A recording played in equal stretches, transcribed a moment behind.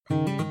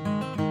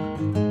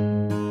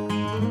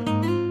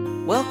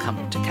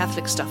Welcome to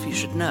Catholic Stuff You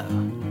Should Know,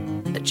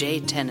 the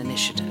J10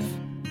 Initiative.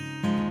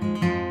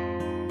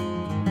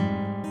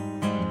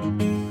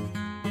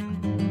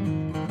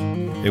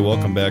 Hey,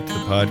 welcome back to the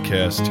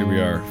podcast. Here we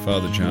are,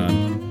 Father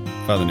John,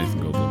 Father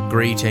Nathan Goebel.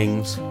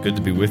 Greetings. Good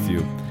to be with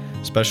you.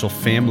 Special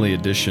family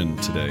edition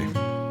today.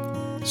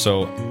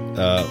 So,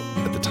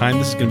 at the time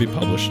this is going to be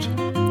published,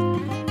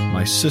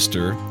 my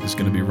sister is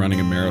going to be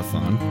running a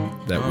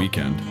marathon that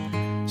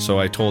weekend. So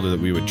I told her that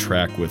we would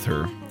track with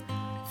her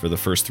for the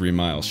first 3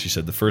 miles. She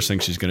said the first thing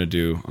she's going to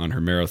do on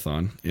her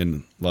marathon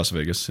in Las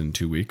Vegas in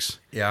 2 weeks,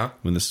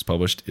 when this is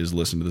published, is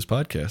listen to this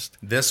podcast.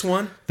 This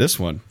one? This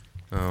one.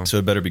 Oh. So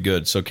it better be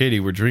good. So,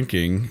 Katie, we're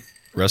drinking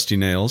Rusty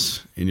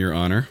Nails in your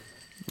honor.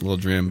 A little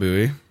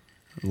Drambuie, a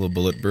little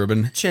Bullet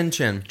Bourbon. Chin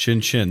Chin.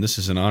 Chin Chin. This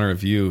is in honor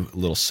of you,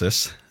 little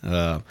sis.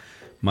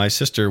 My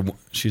sister,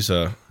 she's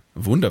a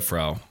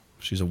Wunderfrau.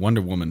 She's a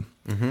Wonder Woman.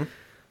 Mm-hmm.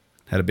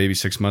 Had a baby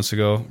 6 months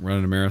ago,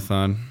 running a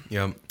marathon.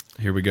 Yep.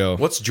 Here we go.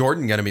 What's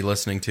Jordan going to be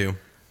listening to?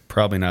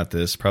 Probably not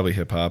this. Probably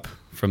hip-hop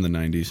from the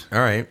 90s.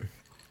 All right.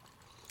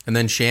 And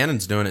then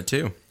Shannon's doing it,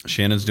 too.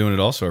 Shannon's doing it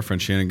also, our friend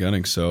Shannon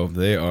Gunning. So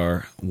they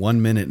are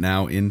 1 minute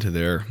now into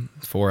their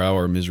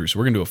 4-hour misery. So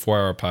we're going to do a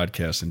 4-hour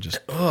podcast and just...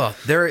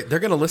 They're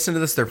going to listen to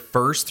this their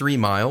first 3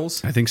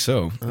 miles? I think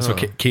so. That's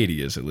what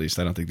Katie is, at least.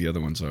 I don't think the other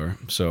ones are.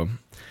 So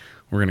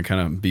we're going to kind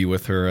of be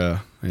with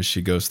her as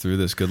she goes through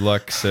this. Good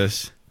luck,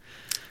 sis.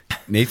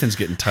 Nathan's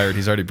getting tired.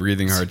 He's already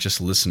breathing hard just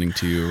listening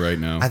to you right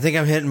now. I think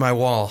I'm hitting my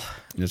wall.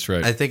 That's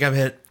right. I think I'm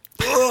hit...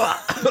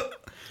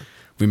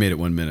 We made it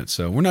 1 minute,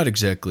 so we're not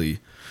exactly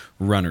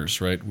runners,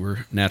 right? We're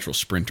natural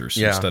sprinters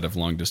instead of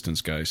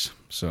long-distance guys.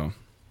 So,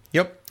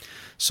 Yep.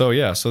 So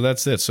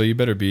that's it. So you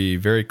better be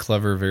very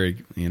clever, very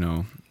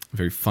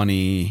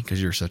funny,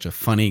 because you're such a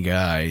funny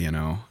guy,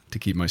 to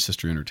keep my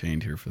sister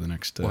entertained here for the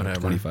next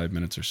 25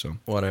 minutes or so.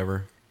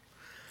 Whatever.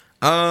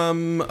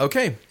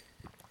 Okay.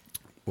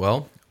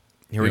 Well,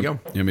 here we go.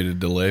 You want me to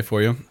delay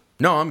for you?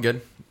 No, I'm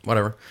good.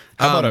 Whatever.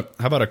 How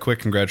about a quick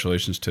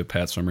congratulations to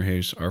Pat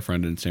Summerhays, our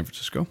friend in San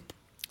Francisco,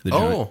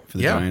 for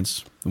the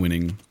Giants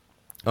winning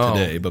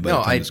today. But by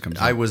the time this comes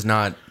out. I was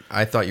not.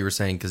 I thought you were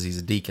saying because he's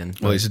a deacon.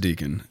 Well, he's a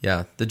deacon.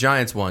 Yeah, the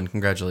Giants won.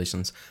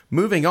 Congratulations.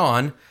 Moving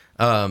on.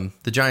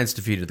 The Giants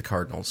defeated the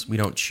Cardinals. We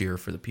don't cheer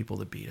for the people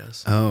that beat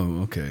us.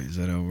 Oh, okay. Is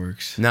that how it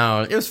works?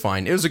 No, it was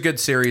fine. It was a good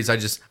series.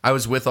 I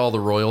was with all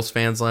the Royals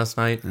fans last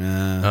night,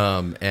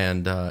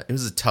 and it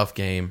was a tough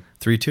game.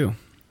 3-2.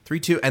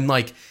 3-2, and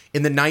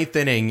in the ninth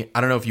inning,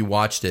 I don't know if you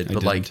watched it,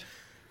 but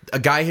a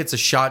guy hits a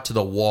shot to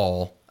the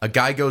wall. A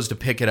guy goes to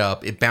pick it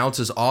up. It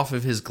bounces off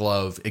of his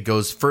glove. It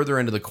goes further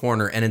into the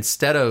corner, and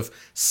instead of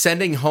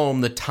sending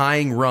home the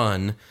tying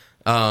run,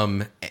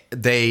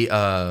 they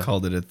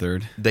called it at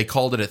third. They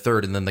called it at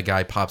third, and then the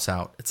guy pops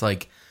out. It's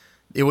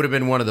it would have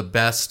been one of the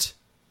best,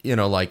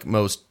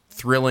 most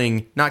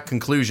thrilling, not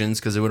conclusions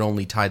because it would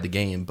only tie the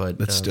game,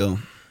 but still,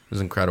 it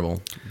was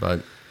incredible.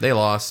 But they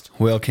lost.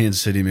 Well,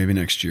 Kansas City, maybe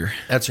next year.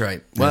 That's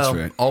right.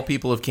 Well, all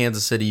people of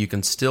Kansas City, you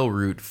can still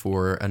root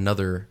for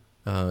another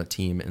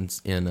team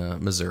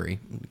in Missouri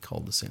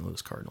called the St.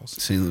 Louis Cardinals.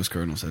 St. Louis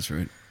Cardinals, that's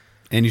right.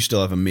 And you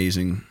still have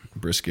amazing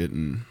brisket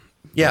and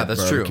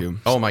that's barbecue. True.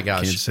 Oh my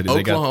gosh, Kansas City,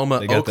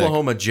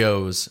 Oklahoma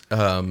Joe's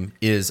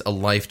is a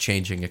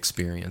life-changing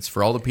experience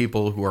for all the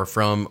people who are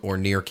from or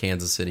near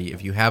Kansas City.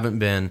 If you haven't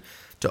been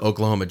to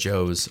Oklahoma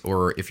Joe's,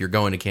 or if you're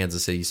going to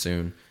Kansas City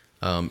soon,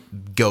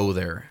 go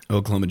there.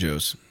 Oklahoma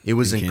Joe's. It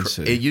was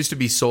it used to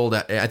be sold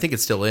at, I think it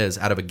still is,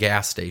 out of a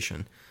gas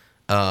station.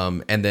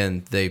 And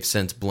then they've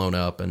since blown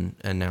up and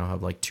now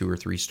have 2 or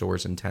 3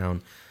 stores in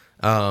town.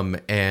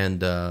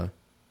 It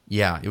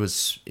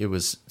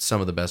was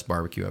some of the best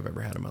barbecue I've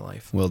ever had in my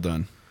life. Well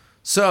done.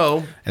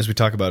 So, as we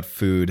talk about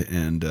food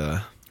and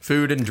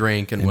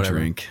drink and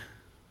whatever.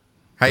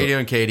 How you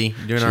doing, Katie?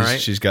 You doing all right?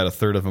 She's got a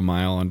third of a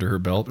mile under her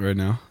belt right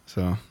now.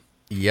 So,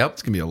 yep.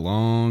 It's going to be a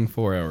long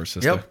 4 hours,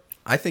 sister. Yep.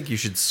 I think you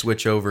should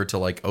switch over to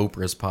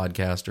Oprah's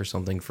podcast or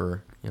something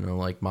for,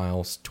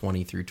 miles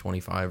 20 through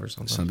 25 or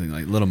something. Something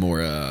a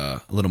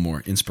little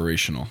more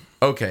inspirational.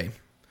 Okay.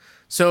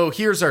 So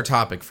here's our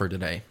topic for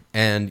today.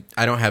 And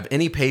I don't have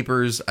any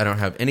papers. I don't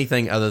have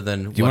anything other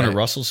than... Do you want to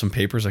rustle some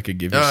papers I could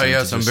give you? Oh,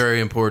 yes. I'm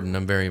very important.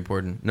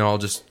 No, I'll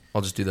just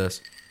do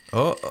this.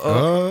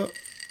 Yeah,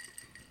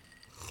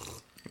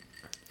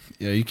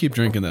 you keep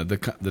drinking that.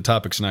 The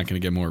topic's not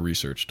going to get more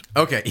researched.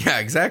 Okay. Yeah,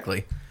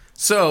 exactly.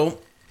 So...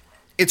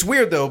 It's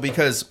weird, though,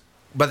 because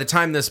by the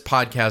time this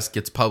podcast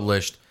gets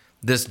published,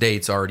 this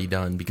date's already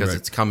done because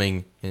it's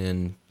coming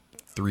in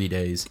 3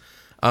 days.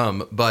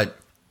 But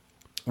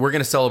we're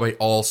going to celebrate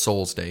All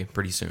Souls Day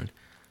pretty soon.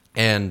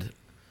 And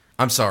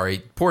I'm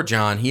sorry, poor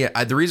John.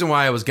 The reason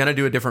why I was going to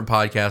do a different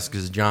podcast is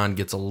because John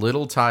gets a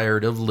little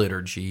tired of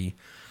liturgy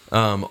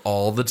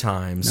all the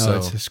time. No,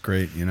 it's just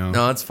great,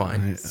 No, it's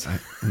fine.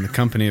 In the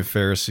company of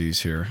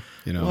Pharisees here,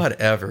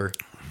 Whatever.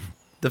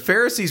 The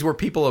Pharisees were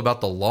people about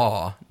the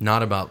law,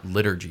 not about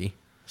liturgy.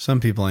 Some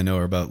people I know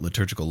are about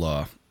liturgical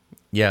law.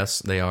 Yes,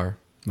 they are.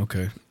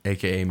 Okay.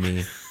 AKA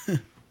me.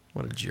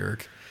 What a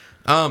jerk.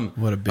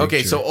 What a big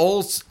Okay, jerk. so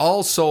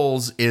All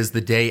Souls is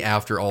the day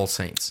after All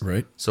Saints.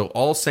 Right. So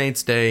All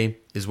Saints Day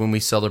is when we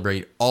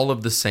celebrate all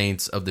of the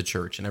saints of the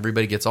church. And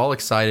everybody gets all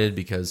excited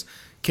because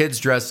kids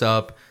dress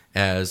up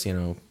as,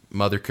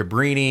 Mother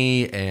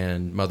Cabrini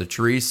and Mother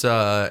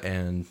Teresa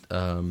and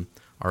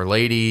Our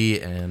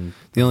Lady. And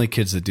The only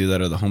kids that do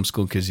that are the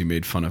homeschool kids you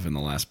made fun of in the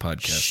last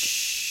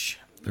podcast.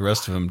 The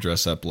rest of them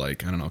dress up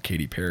like, I don't know,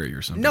 Katy Perry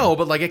or something. No,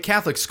 but like at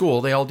Catholic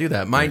school, they all do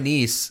that. My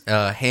niece,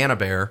 Hannah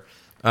Bear,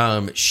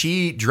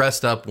 she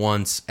dressed up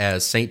once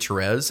as Saint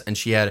Therese, and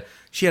she had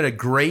a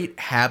great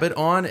habit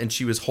on, and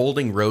she was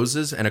holding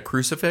roses and a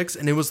crucifix,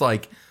 and it was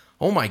like,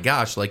 oh my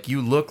gosh, like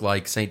you look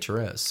like Saint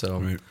Therese.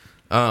 So,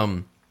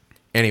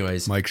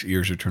 anyways, Mike's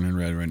ears are turning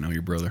red right now,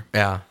 your brother.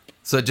 yeah.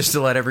 So just to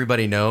let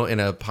everybody know,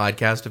 in a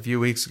podcast a few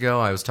weeks ago,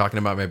 I was talking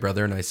about my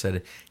brother, and I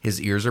said his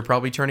ears are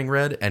probably turning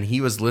red, and he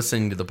was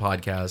listening to the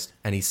podcast,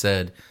 and he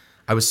said,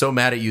 I was so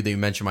mad at you that you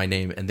mentioned my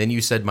name, and then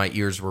you said my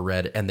ears were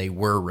red, and they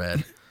were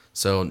red.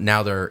 So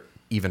now they're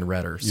even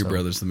redder. Your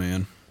brother's the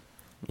man.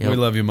 Yep. We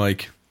love you,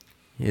 Mike.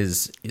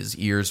 His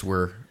ears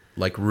were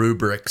like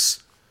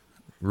rubrics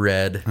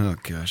red. Oh,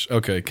 gosh.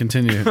 Okay,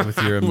 continue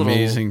with your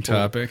amazing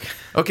topic.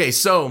 Okay,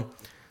 so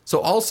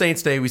All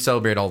Saints Day, we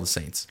celebrate all the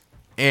saints.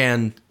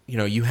 And,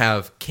 you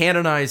have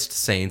canonized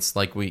saints,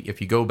 like if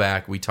you go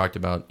back, we talked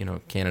about,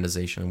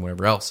 canonization and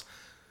whatever else.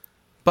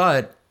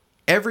 But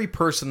every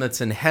person that's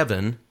in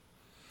heaven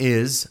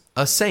is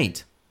a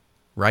saint,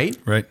 right?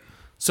 Right.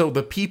 So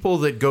the people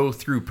that go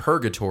through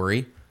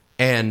purgatory,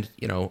 and,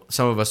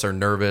 some of us are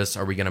nervous,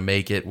 are we going to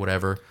make it,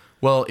 whatever.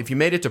 Well, if you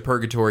made it to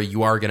purgatory,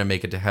 you are going to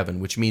make it to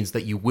heaven, which means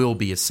that you will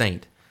be a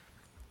saint.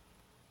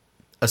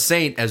 A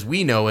saint, as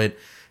we know it,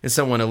 is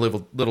someone a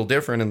little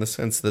different in the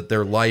sense that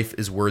their life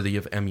is worthy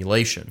of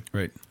emulation.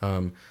 Right.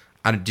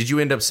 Did you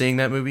end up seeing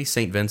that movie,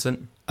 St.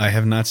 Vincent? I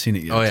have not seen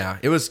it yet. Oh, yeah.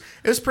 It was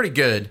pretty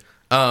good.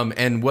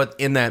 And what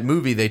in that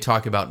movie, they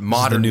talk about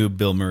modern... the new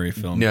Bill Murray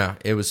film. Yeah,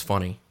 it was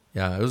funny.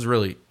 Yeah, it was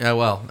really...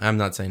 well, I'm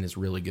not saying it's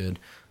really good,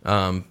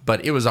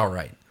 but it was all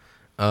right.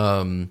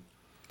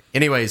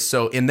 Anyways,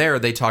 so in there,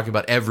 they talk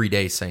about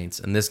everyday saints,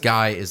 and this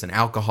guy is an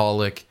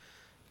alcoholic.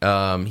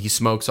 He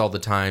smokes all the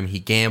time. He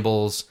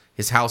gambles.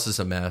 His house is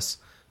a mess,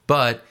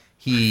 but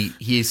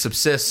he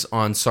subsists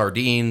on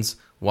sardines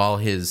while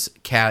his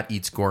cat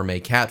eats gourmet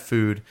cat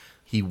food.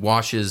 He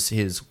washes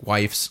his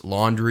wife's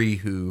laundry,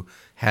 who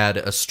had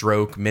a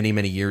stroke many,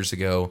 many years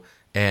ago,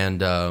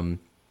 and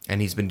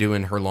he's been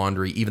doing her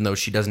laundry even though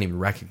she doesn't even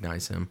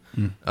recognize him.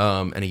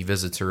 And he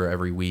visits her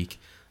every week.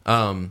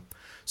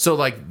 So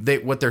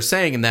what they're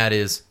saying in that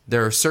is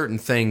there are certain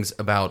things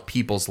about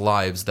people's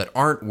lives that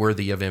aren't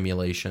worthy of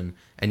emulation,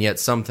 and yet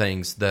some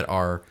things that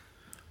are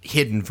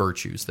hidden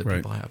virtues that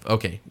people have.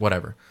 Okay,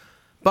 whatever.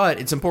 But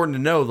it's important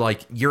to know,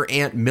 like, your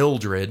Aunt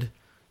Mildred,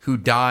 who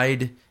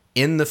died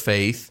in the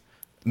faith,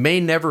 may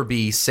never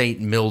be Saint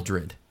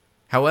Mildred.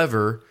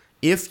 However,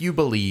 if you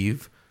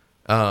believe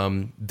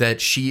that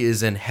she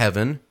is in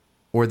heaven,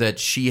 or that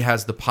she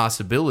has the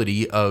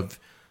possibility of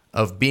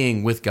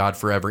being with God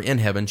forever in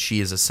heaven, she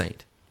is a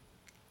saint.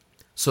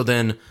 So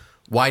then,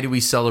 why do we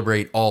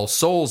celebrate All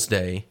Souls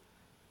Day?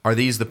 Are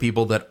these the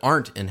people that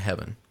aren't in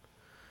heaven?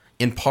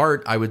 In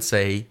part, I would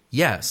say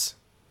yes.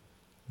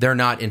 They're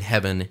not in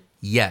heaven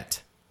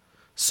yet.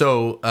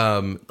 So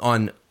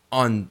on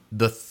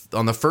the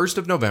 1st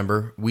of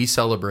November, we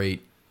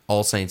celebrate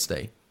All Saints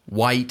Day.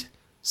 White,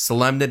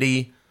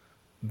 solemnity,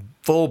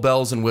 full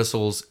bells and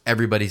whistles,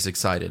 everybody's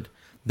excited.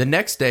 The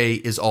next day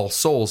is All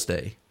Souls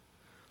Day.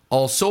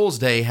 All Souls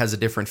Day has a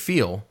different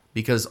feel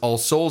because All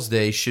Souls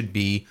Day should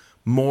be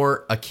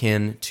more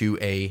akin to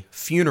a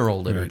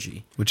funeral liturgy.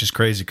 Right. Which is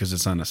crazy because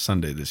it's on a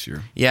Sunday this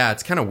year. Yeah,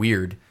 it's kind of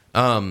weird.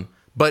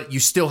 But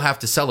you still have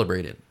to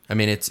celebrate it. I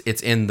mean, it's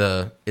in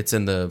the It's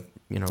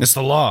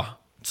the law.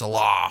 It's a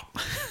law.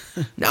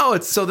 No,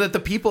 it's so that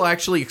the people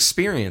actually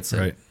experience it.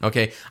 Right.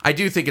 Okay. I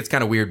do think it's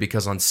kind of weird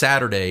because on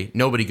Saturday,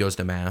 nobody goes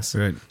to Mass.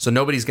 Right. So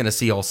nobody's going to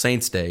see All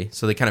Saints Day.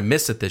 So they kind of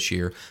miss it this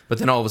year. But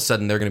then all of a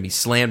sudden, they're going to be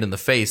slammed in the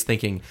face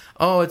thinking,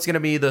 oh, it's going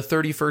to be the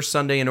 31st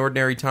Sunday in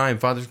Ordinary Time.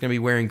 Father's going to be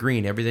wearing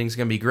green. Everything's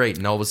going to be great.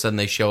 And all of a sudden,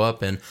 they show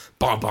up and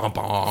bom, bom,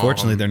 bom.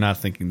 Fortunately, they're not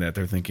thinking that.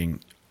 They're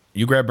thinking,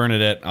 you grab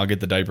Bernadette, I'll get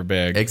the diaper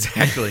bag.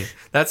 Exactly.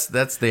 That's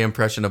the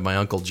impression of my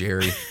Uncle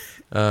Jerry,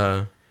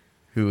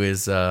 who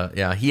is,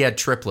 he had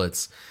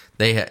triplets.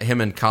 Him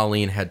and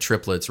Colleen had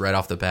triplets right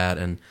off the bat,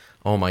 and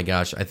oh my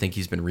gosh, I think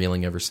he's been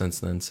reeling ever since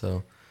then.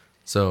 So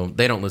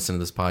they don't listen to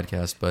this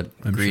podcast, but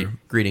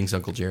greetings,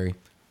 Uncle Jerry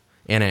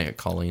and Aunt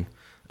Colleen.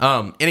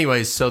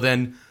 Anyways, so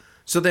then,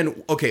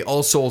 okay,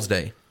 All Souls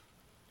Day.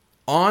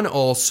 On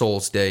All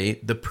Souls Day,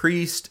 the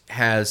priest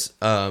has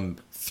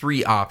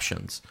 3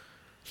 options.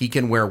 He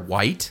can wear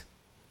white,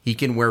 he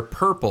can wear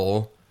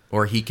purple,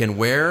 or he can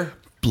wear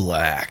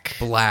black.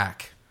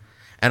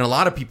 And a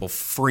lot of people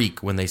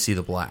freak when they see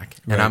the black.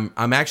 Right. And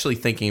I'm actually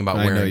thinking about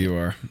wearing... I know you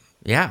are.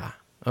 Yeah.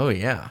 Oh,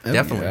 yeah.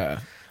 Definitely. Yeah.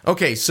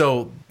 Okay,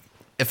 so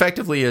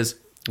effectively is...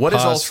 What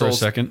is All Pause for a Souls...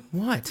 second.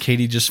 What?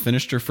 Katie just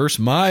finished her first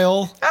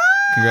mile.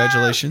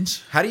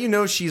 Congratulations. How do you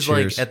know she's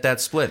Cheers. like at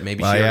that split?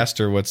 Maybe Well, she I asked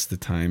her what's the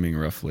timing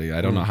roughly.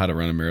 I don't know how to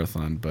run a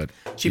marathon, but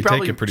she you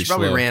probably take it pretty she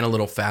probably slow. ran a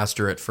little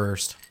faster at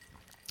first.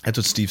 That's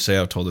what Steve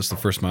Sayo told us. The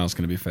first mile is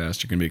going to be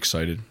fast. You're going to be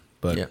excited.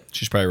 But Yeah.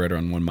 she's probably right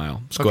around 1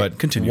 mile. So go ahead.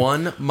 Continue.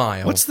 1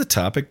 mile. What's the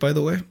topic, by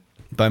the way?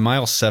 By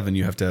mile 7,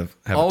 you have to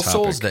have All a topic.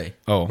 Souls Day?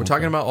 Oh, we're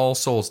talking about All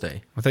Souls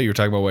Day. I thought you were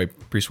talking about why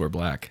priests wear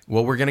black.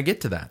 Well, we're gonna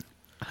get to that.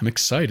 I'm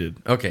excited.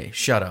 Okay,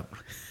 shut up.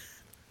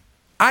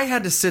 I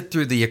had to sit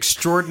through the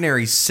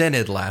Extraordinary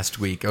Synod last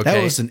week. Okay,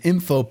 That was an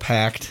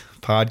info-packed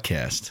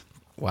podcast.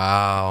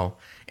 wow.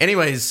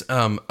 Anyways,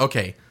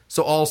 okay.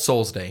 So All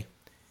Souls Day,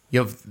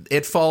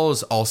 it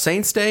follows All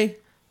Saints Day,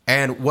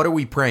 and what are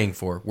we praying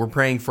for? We're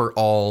praying for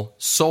all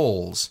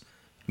souls,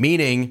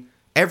 meaning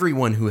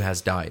everyone who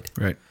has died.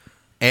 Right.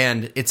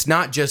 And it's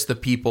not just the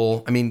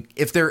people. I mean,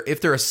 if they're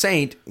a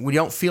saint, we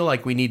don't feel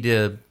like we need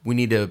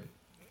to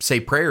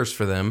say prayers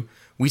for them.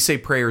 We say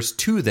prayers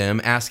to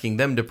them, asking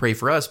them to pray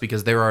for us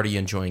because they're already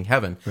enjoying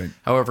heaven. Right.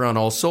 However, on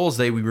All Souls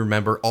Day, we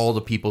remember all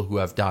the people who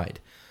have died.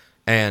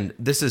 And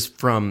this is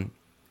from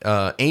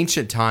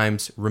ancient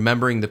times,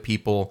 remembering the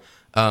people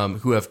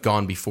who have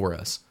gone before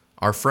us.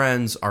 Our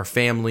friends, our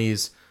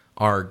families,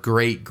 our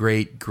great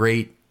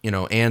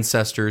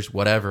ancestors,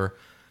 whatever.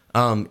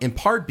 In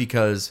part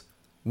because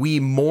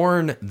we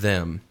mourn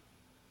them.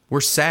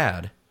 We're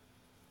sad.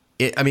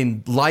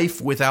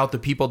 Life without the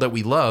people that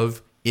we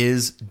love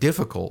is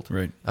difficult.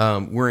 Right.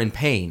 We're in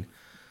pain.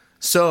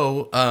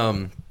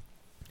 So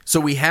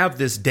we have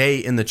this day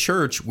in the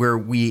church where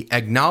we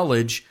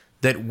acknowledge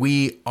that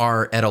we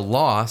are at a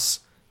loss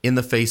in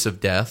the face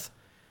of death,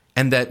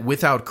 and that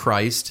without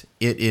Christ,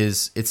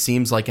 it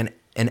seems like an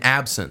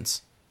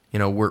absence.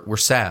 We're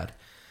sad.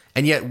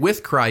 And yet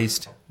with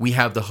Christ, we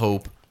have the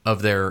hope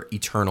of their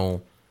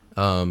eternal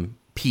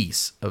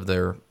peace, of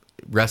their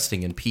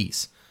resting in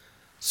peace.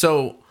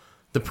 So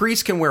the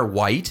priest can wear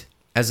white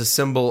as a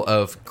symbol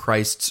of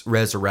Christ's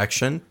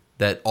resurrection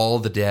that all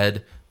the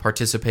dead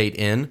participate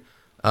in,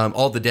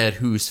 all the dead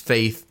whose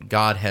faith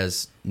God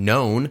has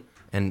known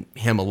and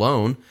him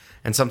alone.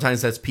 And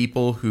sometimes that's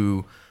people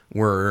who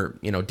were,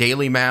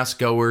 daily mass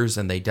goers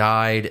and they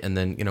died, and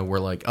then, we're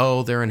like,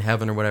 oh, they're in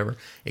heaven or whatever.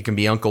 It can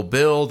be Uncle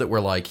Bill that we're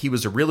like, he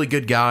was a really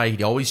good guy.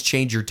 He'd always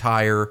change your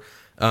tire.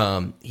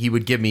 He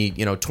would give me,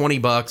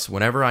 $20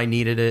 whenever I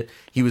needed it.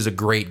 He was a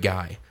great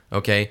guy.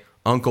 Okay.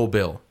 Uncle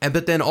Bill.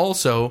 But then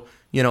also,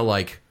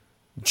 like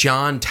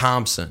John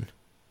Thompson,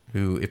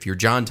 who, if you're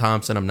John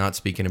Thompson, I'm not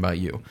speaking about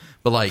you,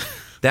 but like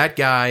that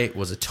guy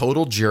was a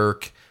total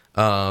jerk.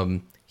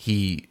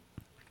 He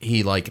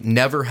like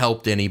never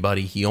helped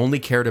anybody. He only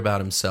cared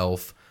about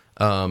himself.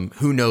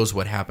 Who knows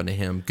what happened to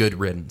him? Good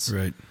riddance.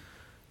 Right.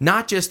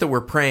 Not just that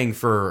we're praying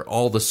for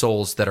all the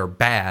souls that are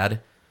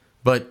bad,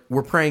 but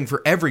we're praying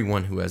for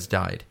everyone who has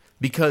died.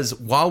 Because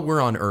while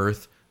we're on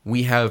earth,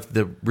 we have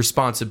the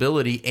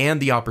responsibility and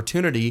the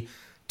opportunity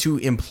to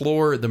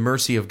implore the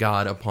mercy of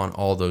God upon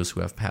all those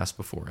who have passed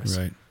before us.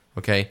 Right.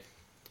 Okay?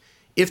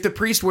 If the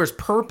priest wears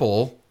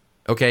purple,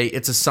 okay,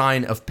 it's a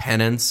sign of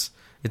penance.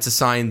 It's a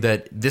sign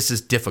that this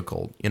is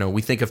difficult.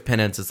 We think of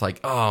penance, it's like,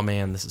 oh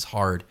man, this is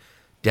hard.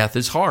 Death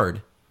is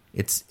hard.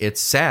 It's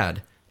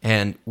sad.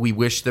 And we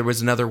wish there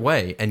was another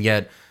way. And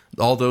yet,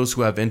 all those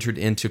who have entered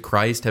into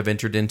Christ have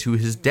entered into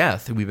his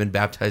death. We've been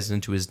baptized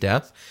into his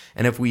death.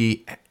 And if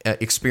we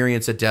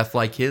experience a death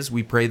like his,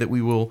 we pray that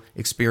we will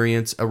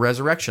experience a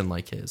resurrection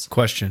like his.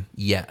 Question.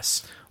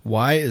 Yes.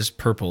 Why is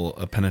purple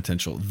the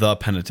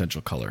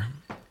penitential color?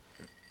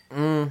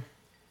 I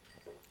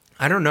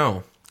don't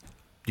know.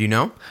 Do you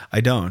know?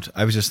 I don't.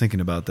 I was just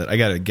thinking about that. I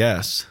got to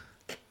guess.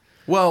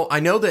 Well,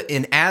 I know that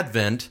in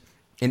Advent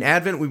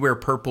we wear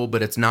purple,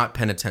 but it's not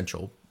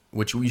penitential,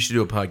 which we should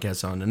do a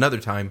podcast on another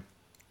time.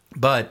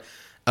 But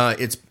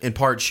it's in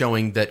part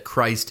showing that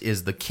Christ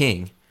is the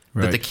king,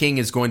 right. that the king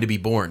is going to be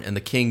born, and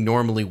the king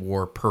normally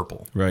wore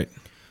purple. Right.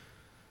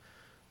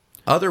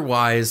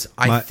 Otherwise,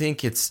 I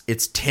think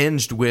it's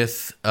tinged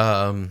with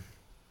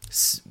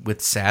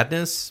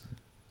sadness,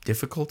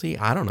 difficulty.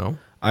 I don't know.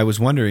 I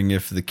was wondering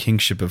if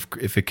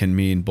if it can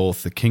mean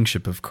both the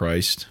kingship of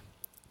Christ,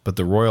 but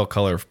the royal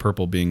color of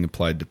purple being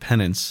applied to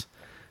penance,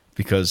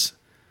 because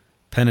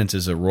penance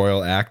is a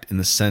royal act in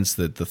the sense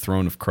that the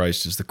throne of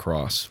Christ is the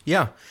cross.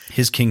 Yeah.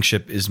 His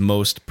kingship is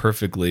most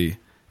perfectly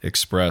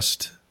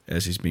expressed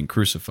as he's being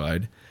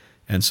crucified,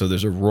 and so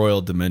there's a royal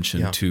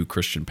dimension to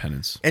Christian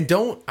penance. And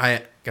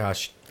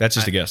that's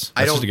just a guess.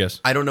 I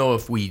don't know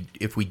if we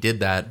did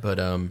that, but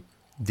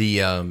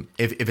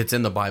if it's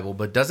in the Bible,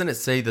 but doesn't it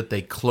say that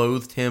they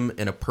clothed him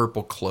in a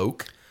purple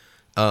cloak,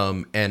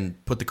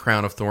 and put the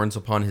crown of thorns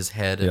upon his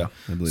head? Yeah,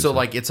 I believe so. so.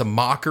 Like, it's a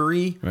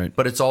mockery, right.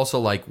 But it's also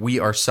like we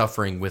are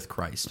suffering with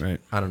Christ. Right.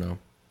 I don't know.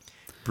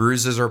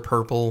 Bruises are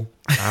purple.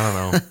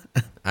 I don't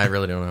know. I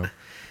really don't know.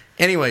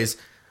 Anyways,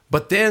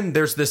 but then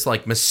there's this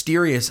like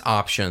mysterious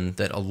option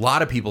that a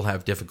lot of people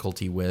have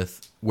difficulty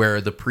with,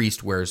 where the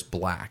priest wears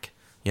black,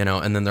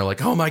 and then they're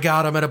like, oh my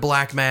God, I'm at a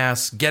black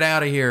mass. Get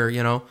out of here,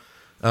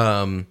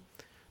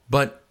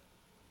 But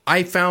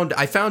I found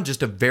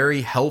just a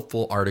very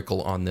helpful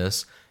article on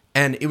this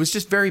And it was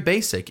just very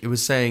basic. It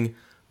was saying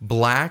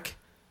black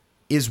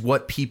is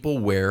what people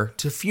wear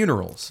to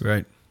funerals.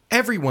 Right.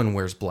 Everyone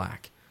wears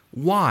black.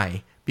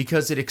 Why?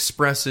 Because it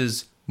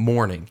expresses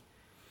mourning.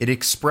 It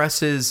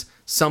expresses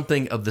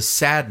something of the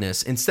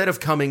sadness. Instead of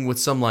coming with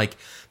some like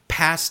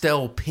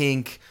pastel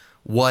pink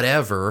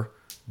whatever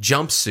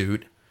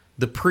jumpsuit,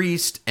 the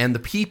priest and the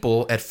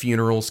people at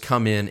funerals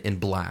come in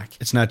black.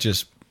 It's not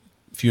just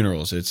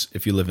funerals. It's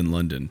if you live in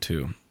London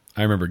too.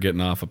 I remember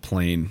getting off a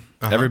plane.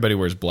 Everybody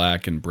wears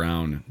black and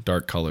brown,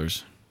 dark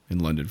colors in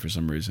London for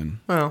some reason.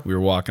 Well, we were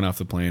walking off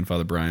the plane,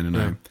 Father Brian and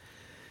I,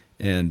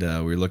 and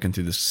we were looking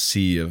through the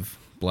sea of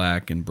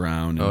black and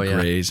brown and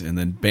grays, and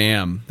then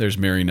bam, there's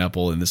Mary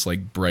Nepple in this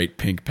like bright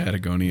pink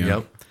Patagonia.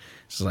 Yep.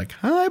 It's like,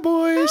 hi,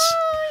 boys.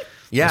 Hi.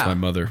 Yeah. That's my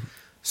mother.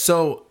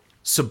 So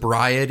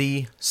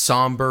sobriety,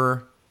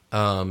 somber,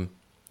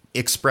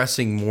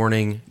 expressing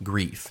mourning,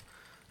 grief.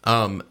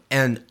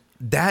 And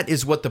that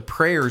is what the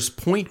prayers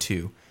point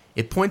to.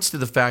 It points to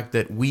the fact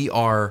that we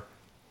are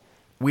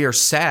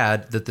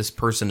sad that this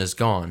person is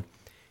gone.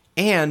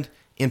 And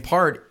in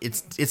part,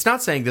 it's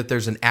not saying that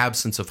there's an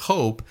absence of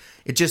hope.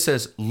 It just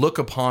says, look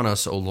upon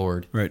us, O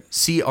Lord. Right.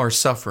 See our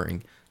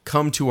suffering.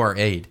 Come to our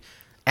aid.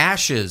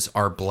 Ashes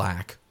are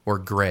black or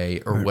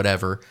gray or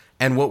whatever.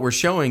 And what we're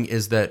showing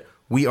is that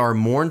we are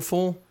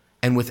mournful,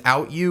 and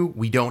without you,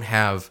 we don't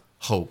have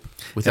hope.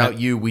 Without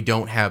you, we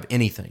don't have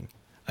anything.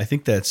 I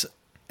think that's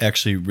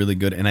actually really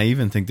good. And I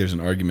even think there's an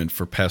argument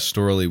for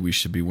pastorally we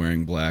should be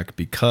wearing black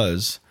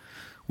because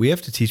we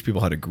have to teach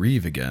people how to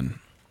grieve again.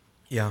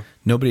 Yeah.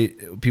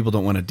 People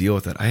don't want to deal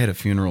with that. I had a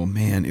funeral,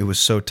 man, it was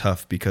so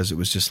tough because it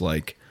was just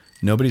like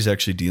nobody's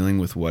actually dealing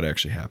with what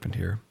actually happened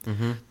here.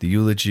 Mm-hmm. The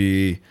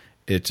eulogy,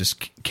 it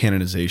just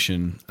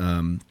canonization,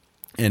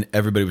 and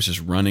everybody was just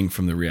running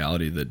from the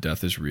reality that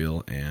death is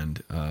real.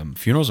 And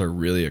funerals are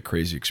really a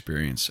crazy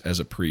experience.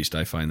 As a priest,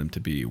 I find them to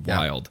be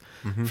wild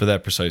for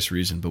that precise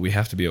reason. But we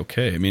have to be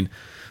okay. I mean,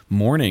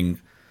 mourning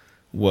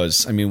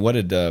was, what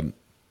did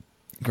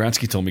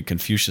Gronsky told me?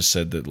 Confucius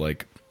said that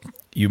like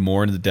you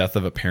mourn the death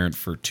of a parent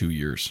for 2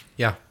 years.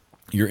 Yeah.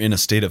 You're in a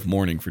state of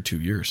mourning for 2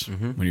 years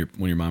when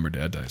your mom or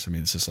dad dies.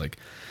 It's just like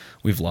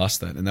we've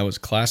lost that. And that was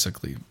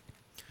classically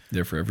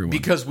there for everyone.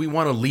 Because we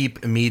want to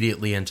leap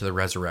immediately into the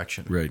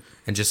resurrection. Right.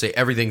 And just say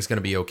everything's going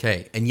to be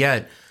okay. And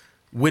yet,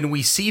 when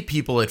we see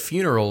people at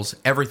funerals,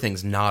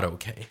 everything's not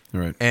okay.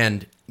 Right.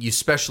 And you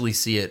especially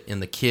see it in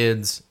the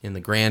kids, in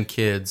the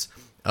grandkids,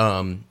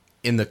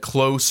 in the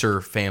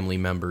closer family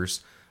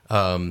members,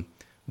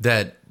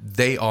 that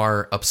they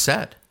are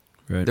upset.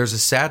 Right. There's a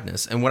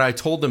sadness. And what I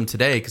told them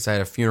today, because I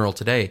had a funeral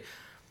today,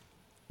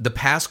 the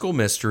Paschal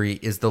mystery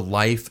is the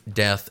life,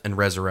 death, and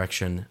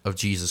resurrection of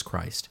Jesus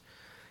Christ.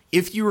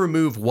 If you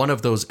remove one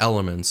of those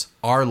elements,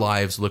 our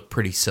lives look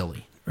pretty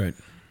silly. Right.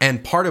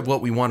 And part of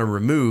what we want to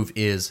remove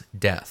is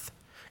death.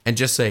 And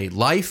just say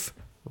life,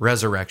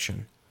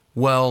 resurrection.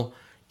 Well,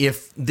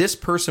 if this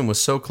person was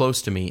so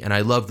close to me and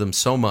I loved them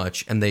so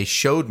much and they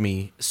showed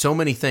me so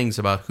many things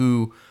about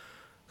who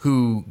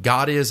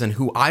God is and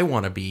who I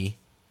want to be,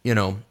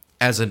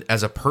 as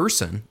a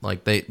person,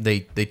 like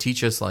they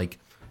teach us like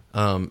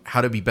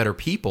how to be better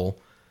people,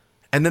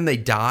 and then they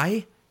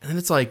die, and then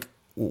it's like,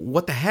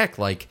 what the heck?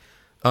 Like,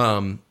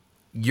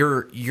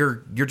 you're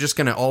just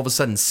gonna all of a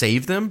sudden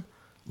save them?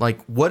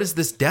 Like, what does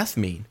this death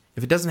mean?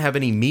 If it doesn't have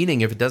any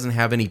meaning, if it doesn't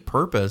have any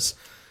purpose,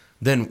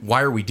 then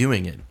why are we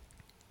doing it?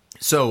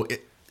 So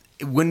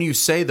when you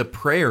say the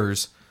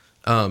prayers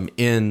on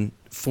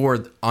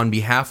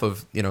behalf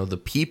of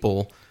the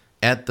people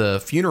at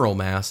the funeral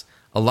mass,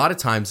 a lot of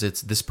times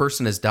it's this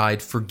person has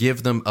died,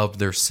 forgive them of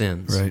their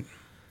sins. Right.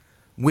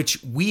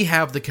 Which we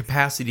have the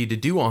capacity to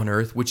do on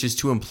earth, which is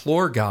to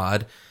implore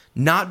God,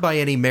 not by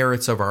any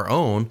merits of our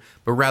own,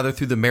 but rather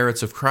through the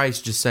merits of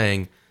Christ, just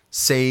saying,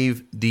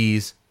 save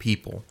these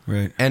people.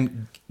 Right.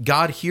 And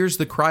God hears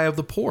the cry of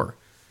the poor.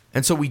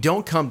 And so we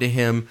don't come to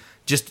him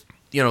just,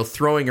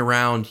 throwing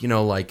around,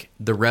 like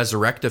the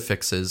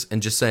resurrectifixes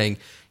and just saying,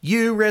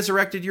 you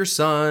resurrected your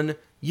son,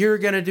 you're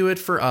going to do it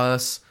for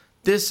us,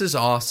 this is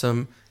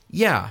awesome.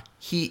 Yeah,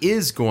 he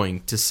is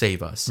going to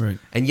save us. Right.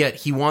 And yet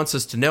he wants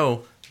us to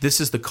know this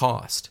is the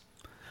cost.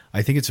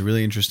 I think it's a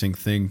really interesting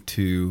thing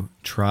to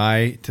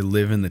try to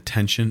live in the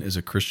tension as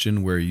a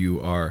Christian where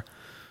you are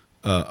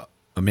a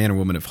man or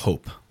woman of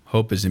hope.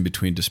 Hope is in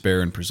between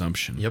despair and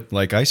presumption. Yep.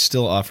 Like I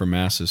still offer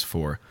masses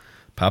for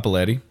Papa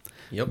Letty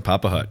and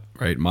Papa Hut,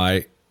 right?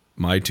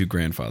 My two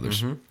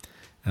grandfathers.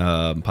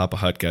 Papa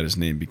Hut got his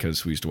name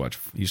because he used to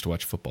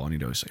watch football, and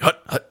he'd always say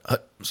Hut, Hut,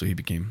 Hut. So he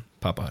became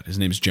Papa Hut. His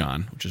name's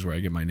John, which is where I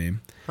get my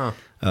name. Huh.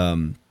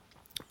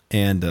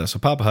 So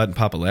Papa Hut and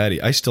Papa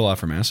Laddie, I still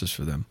offer masses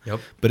for them.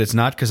 Yep. But it's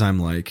not because I'm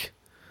like,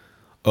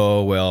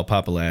 oh well,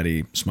 Papa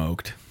Laddie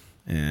smoked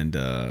and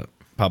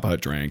Papa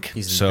Hut drank,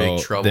 He's in big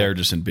trouble. They're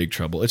just in big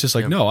trouble. It's just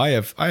like, no, I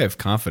have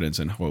confidence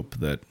and hope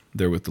that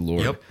they're with the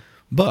Lord. Yep.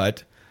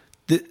 But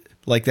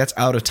that's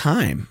out of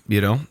time. We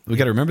got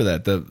to remember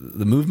that the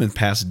movement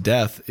past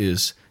death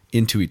is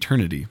into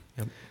eternity,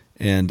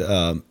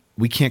 and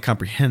we can't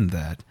comprehend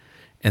that.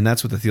 And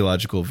that's what the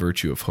theological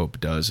virtue of hope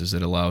does: is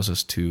it allows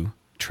us to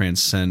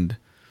transcend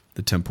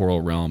the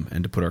temporal realm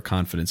and to put our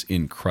confidence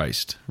in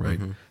Christ, right?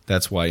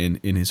 That's why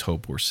in his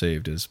hope we're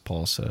saved, as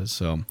Paul says.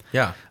 So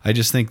Yeah. I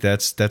just think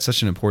that's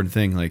such an important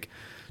thing. Like,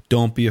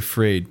 don't be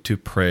afraid to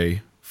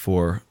pray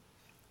for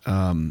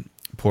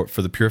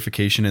the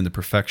purification and the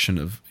perfection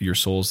of your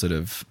souls that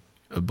have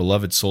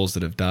beloved souls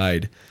that have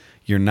died.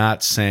 You're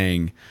not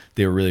saying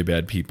they were really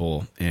bad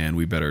people and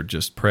we better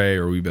just pray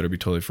or we better be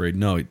totally afraid.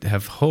 No,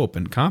 have hope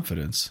and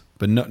confidence,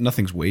 but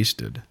nothing's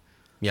wasted.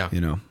 Yeah.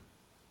 You know?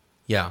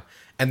 Yeah.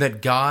 And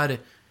that God,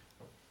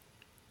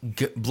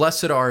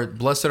 blessed are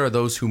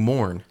those who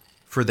mourn,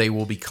 for they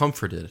will be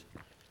comforted.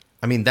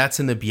 I mean, that's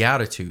in the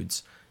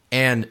Beatitudes.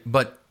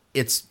 But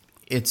it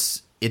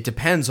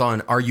depends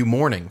on, are you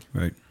mourning?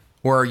 Right.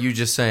 Or are you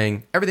just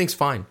saying, everything's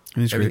fine?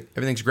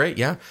 Everything's great,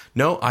 yeah.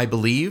 No, I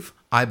believe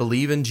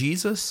in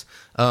Jesus.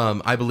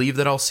 I believe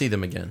that I'll see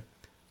them again.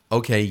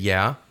 Okay,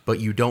 yeah, but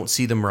you don't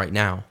see them right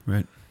now.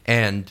 Right.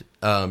 And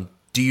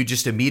do you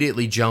just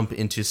immediately jump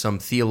into some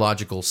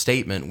theological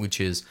statement, which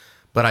is,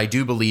 but I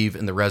do believe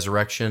in the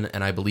resurrection,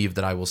 and I believe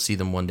that I will see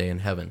them one day in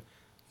heaven?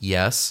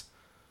 Yes,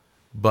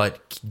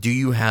 but do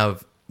you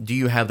have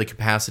the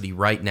capacity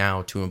right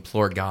now to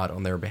implore God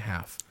on their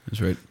behalf? That's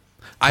right.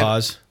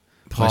 Pause.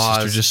 My Pause.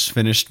 sister just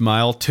finished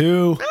mile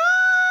 2.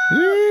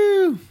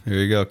 Woo! Here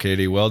you go,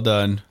 Katie. Well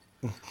done.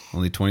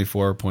 Only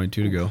 24.2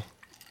 to go.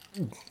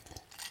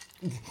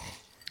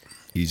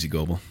 Easy,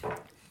 Goebel.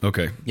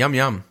 Okay. Yum,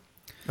 yum.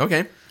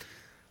 Okay.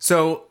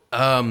 So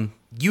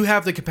you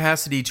have the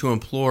capacity to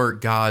implore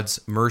God's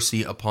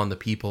mercy upon the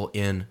people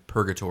in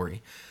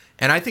purgatory.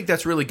 And I think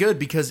that's really good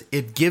because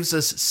it gives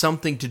us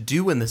something to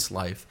do in this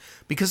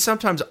life. Because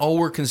sometimes all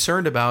we're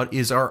concerned about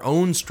is our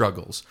own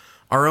struggles,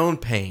 our own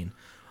pain.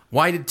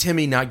 Why did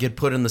Timmy not get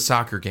put in the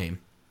soccer game?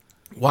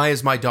 Why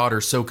is my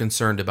daughter so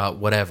concerned about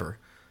whatever?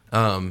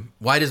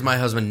 Why does my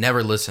husband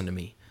never listen to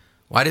me?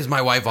 Why does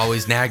my wife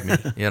always nag me?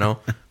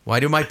 Why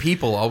do my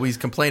people always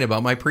complain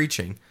about my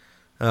preaching?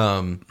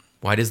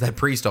 Why does that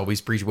priest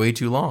always preach way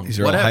too long? These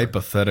are all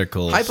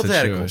hypothetical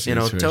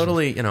situations.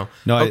 Totally, No,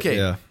 okay.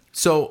 yeah.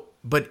 So,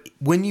 but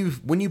when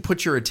you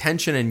put your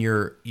attention and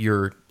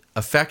your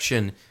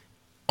affection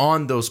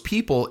on those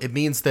people, it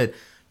means that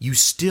you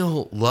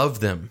still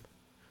love them.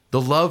 The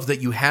love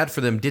that you had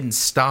for them didn't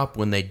stop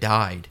when they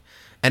died.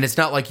 And it's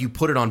not like you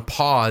put it on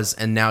pause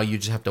and now you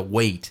just have to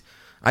wait.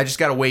 I just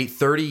got to wait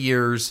 30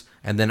 years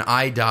and then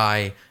I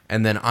die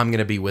and then I'm going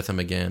to be with them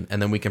again.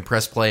 And then we can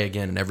press play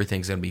again and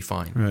everything's going to be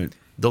fine. Right.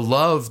 The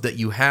love that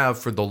you have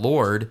for the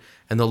Lord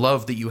and the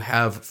love that you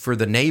have for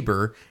the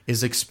neighbor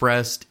is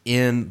expressed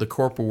in the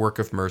corporal work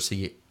of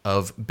mercy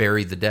of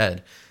bury the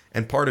dead.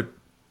 And part of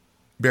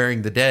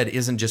burying the dead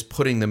isn't just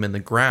putting them in the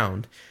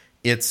ground.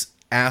 It's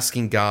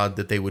asking God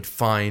that they would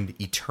find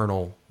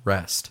eternal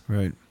rest.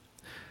 Right.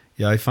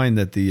 Yeah, I find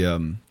that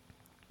the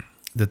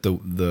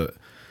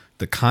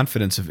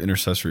confidence of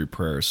intercessory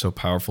prayer is so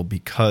powerful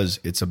because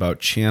it's about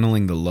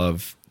channeling the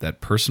love, that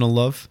personal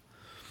love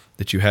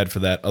that you had for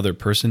that other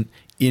person,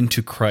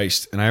 into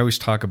Christ. And I always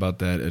talk about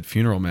that at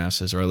funeral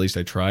masses, or at least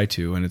I try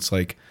to. And it's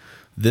like,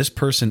 this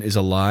person is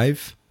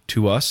alive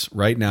to us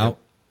right now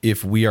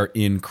if we are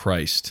in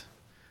Christ.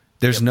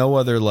 There's no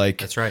other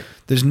That's right.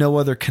 There's no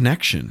other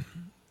connection.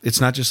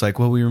 It's not just like,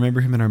 well, we remember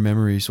him in our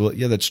memories. Well,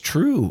 yeah, that's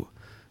true.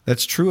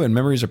 That's true, and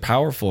memories are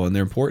powerful and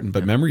they're important,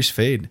 but memories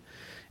fade,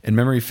 and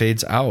memory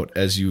fades out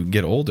as you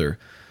get older.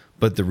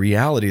 But the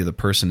reality of the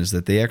person is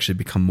that they actually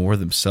become more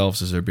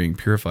themselves as they're being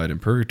purified in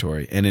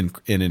purgatory. And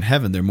in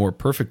heaven, they're more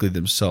perfectly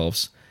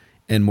themselves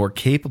and more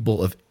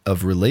capable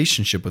of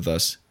relationship with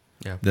us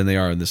than they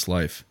are in this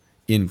life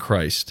in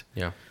Christ.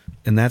 Yeah.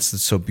 And that's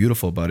so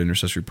beautiful about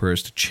intercessory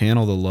prayers, to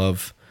channel the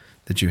love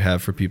that you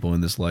have for people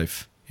in this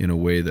life in a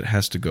way that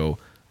has to go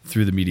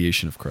through the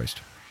mediation of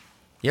Christ.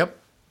 Yep.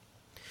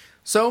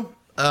 So,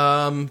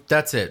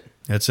 that's it.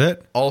 That's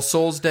it. All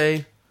Souls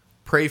Day.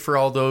 Pray for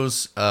all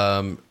those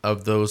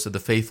of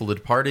the faithful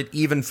departed,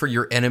 even for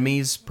your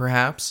enemies,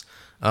 perhaps,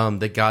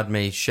 that God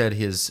may shed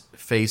his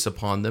face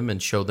upon them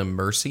and show them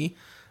mercy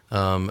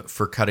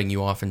for cutting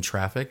you off in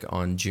traffic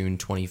on June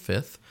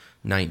 25th,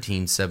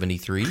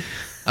 1973.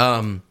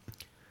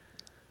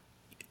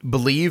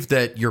 Believe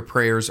that your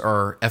prayers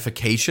are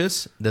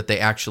efficacious, that they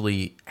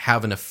actually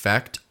have an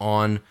effect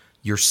on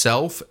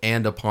yourself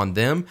and upon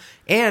them.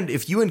 And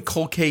if you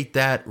inculcate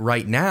that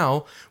right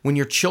now, when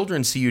your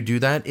children see you do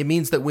that, it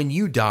means that when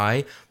you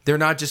die, they're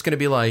not just going to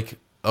be like,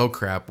 oh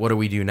crap, what do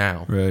we do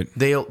now? Right.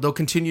 They'll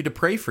continue to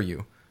pray for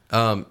you.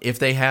 If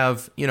they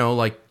have,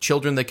 like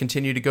children that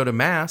continue to go to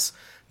mass,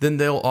 then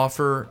they'll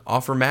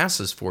offer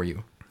masses for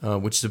you,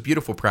 which is a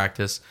beautiful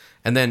practice.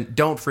 And then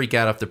don't freak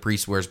out if the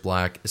priest wears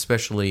black,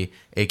 especially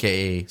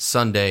AKA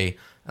Sunday,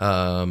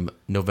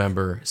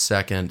 November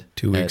 2nd.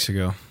 2 weeks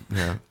ago.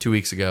 Yeah, 2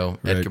 weeks ago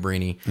at Right.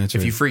 Cabrini. That's If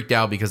right. you freaked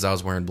out because I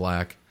was wearing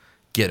black,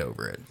 get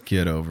over it.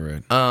 Get over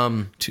it.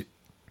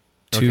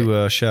 Two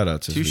okay.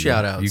 shout-outs. as Two we go.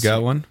 shout-outs. You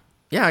got one?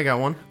 Yeah, I got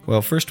one.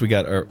 Well, first we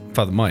got our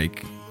Father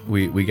Mike.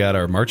 We got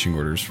our marching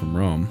orders from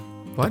Rome.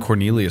 What? The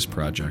Cornelius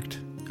Project.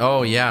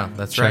 Oh, yeah,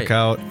 that's right. Check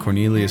out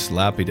Cornelius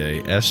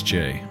Lapide,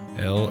 SJ,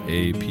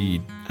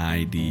 Lapide.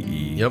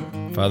 Yep.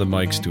 Father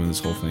Mike's doing this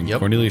whole thing. Yep.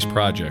 Cornelius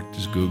Project.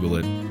 Just Google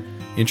it.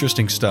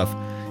 Interesting stuff.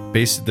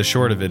 The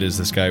short of it is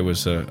this guy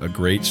was a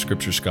great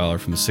scripture scholar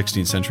from the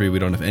 16th century. We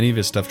don't have any of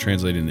his stuff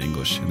translated into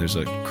English. And there's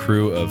a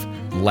crew of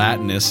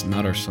Latinists,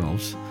 not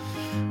ourselves,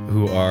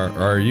 who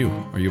are you?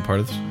 Are you a part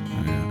of this?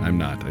 I'm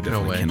not. I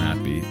definitely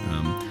cannot be.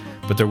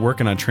 But they're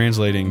working on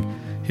translating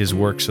his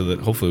work so that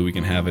hopefully we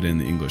can have it in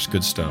the English.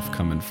 Good stuff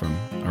coming from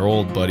our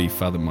old buddy,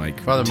 Father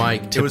Mike. Father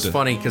Mike. It was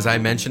funny because I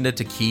mentioned it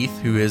to Keith,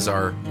 who is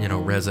our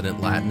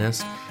resident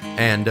Latinist.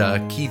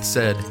 And Keith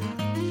said,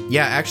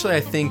 yeah, actually,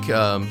 I think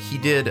he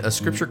did a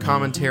scripture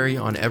commentary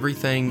on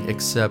everything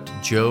except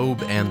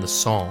Job and the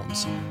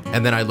Psalms.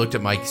 And then I looked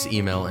at Mike's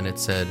email, and it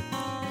said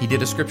he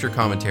did a scripture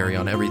commentary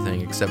on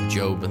everything except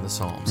Job and the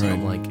Psalms. Right.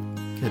 And I'm like,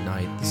 good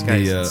night. This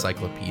guy's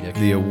encyclopedic.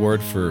 The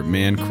award for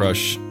Man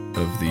Crush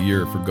of the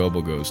Year for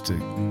Gobo goes to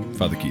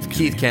Father Keith Kenny.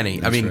 Keith Kenny.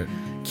 That's right.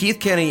 Keith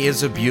Kenny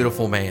is a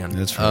beautiful man.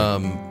 That's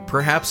right.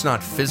 Perhaps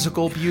not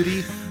physical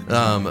beauty,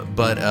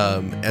 but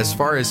as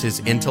far as his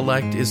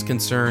intellect is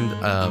concerned,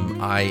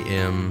 I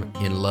am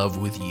in love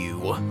with you.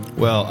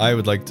 Well, I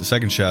would like the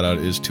second shout out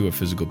is to a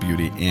physical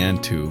beauty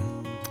and to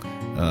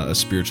a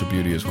spiritual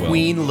beauty as well.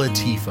 Queen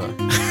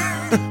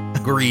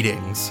Latifah.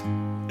 Greetings.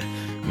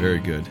 Very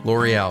good.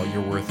 L'Oreal,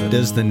 you're worth it.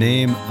 Does the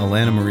name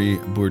Alana Marie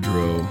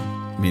Boudreau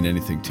mean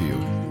anything to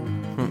you?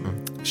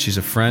 She's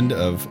a friend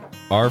of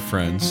our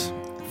friends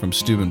from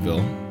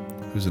Steubenville,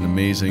 who's an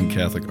amazing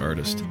Catholic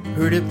artist.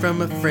 Heard it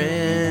from a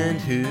friend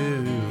who...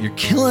 You're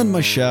killing my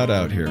shout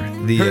out here.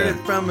 Heard it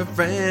from a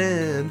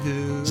friend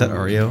who... Is that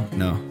REO?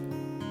 No.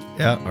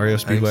 Yeah, REO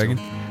Speedwagon.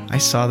 so. I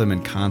saw them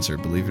in concert,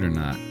 believe it or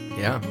not.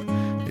 Yeah.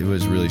 It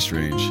was really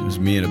strange. It was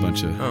me and a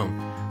bunch of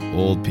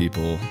old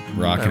people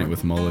rocking it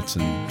with mullets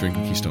and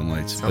drinking Keystone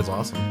Lights. Sounds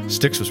awesome.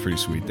 Styx was pretty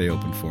sweet. They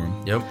opened for him.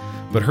 Yep.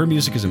 But her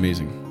music is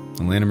amazing.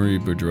 Alana Marie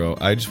Boudreau.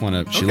 I just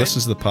want to... She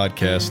listens to the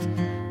podcast,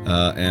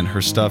 and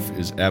her stuff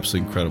is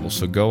absolutely incredible.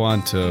 So go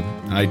on to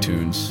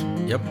iTunes.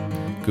 Yep.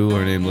 Google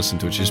her name, listen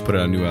to it. She just put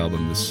out a new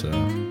album this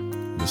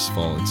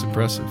fall. It's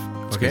impressive.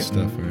 It's good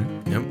stuff, right?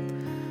 Yep.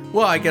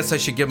 Well, I guess I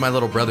should give my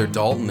little brother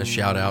Dalton a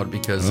shout out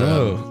because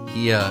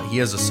he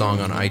has a song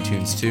on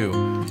iTunes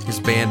too. His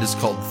band is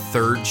called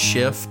Third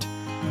Shift,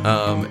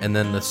 and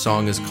then the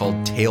song is called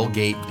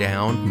Tailgate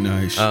Down.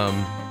 Nice.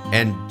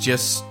 And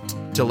just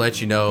to let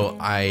you know,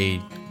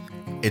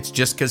 it's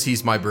just because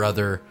he's my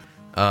brother.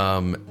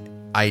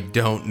 I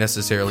don't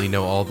necessarily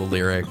know all the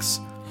lyrics.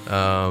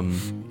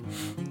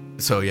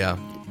 So yeah,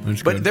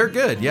 but they're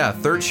good. Yeah,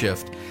 Third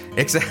Shift.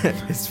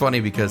 It's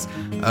funny because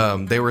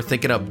they were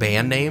thinking up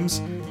band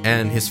names,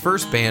 and his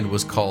first band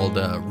was called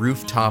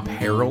Rooftop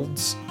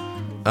Heralds.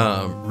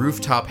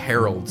 Rooftop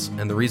Heralds,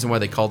 and the reason why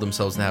they called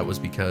themselves that was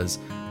because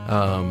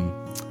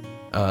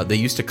they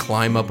used to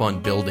climb up on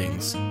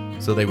buildings,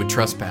 so they would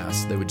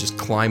trespass. They would just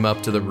climb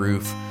up to the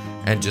roof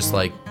and just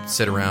like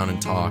sit around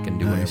and talk and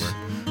do whatever.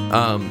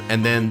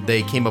 And then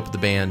they came up with the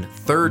band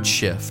Third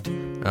Shift,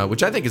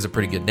 which I think is a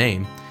pretty good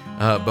name.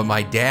 But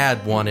my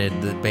dad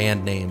wanted the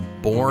band name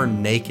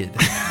Born Naked.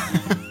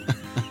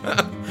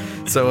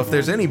 So if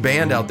there's any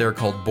band out there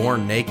called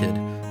Born Naked,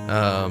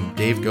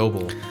 Dave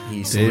Goebel.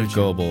 Dave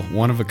Goebel,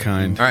 one of a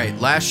kind. All right,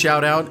 last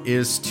shout out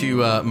is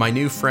to my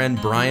new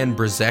friend Brian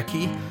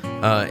Brzezicki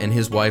and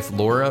his wife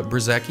Laura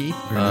Brzezicki.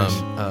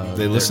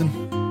 They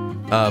listen?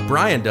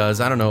 Brian does.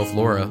 I don't know if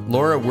Laura.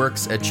 Laura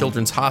works at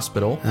Children's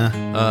Hospital.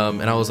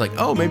 And I was like,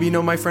 oh, maybe you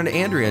know my friend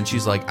Andrea. And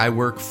she's like, I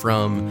work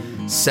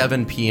from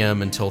 7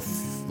 p.m. until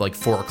like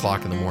 4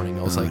 o'clock in the morning.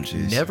 I was like,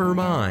 geez. Never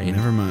mind.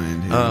 Never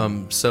mind. Yeah.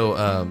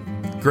 So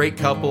great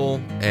couple.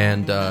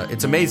 And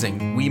it's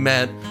amazing. We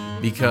met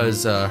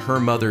because her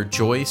mother,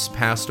 Joyce,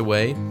 passed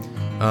away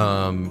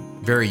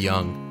very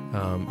young,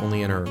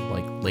 only in her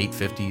like late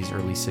 50s,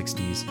 early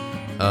 60s.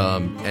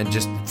 And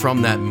just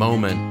from that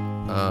moment,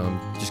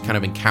 just kind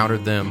of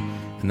encountered them,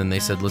 and then they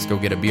said, let's go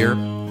get a beer.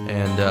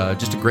 And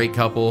just a great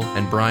couple.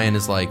 And Brian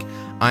is like,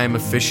 I am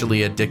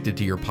officially addicted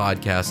to your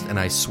podcast, and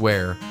I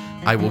swear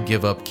I will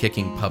give up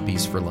kicking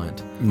puppies for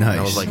Lent. Nice. And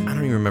I was like, I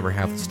don't even remember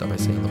half the stuff I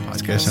say on the podcast.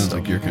 This guy sounds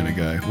like your kind of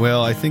guy.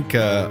 Well, I think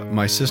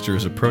my sister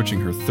is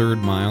approaching her third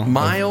mile.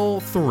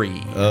 Mile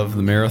 3 of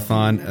the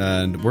marathon,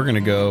 and we're going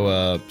to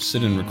go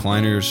sit in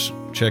recliners,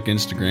 check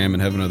Instagram,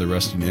 and have another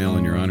rusty nail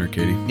in your honor,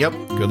 Katie. Yep.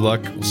 Good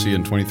luck. We'll see you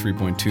in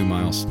 23.2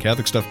 miles.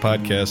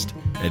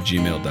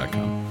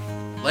 CatholicStuffPodcast@gmail.com.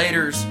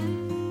 Laters.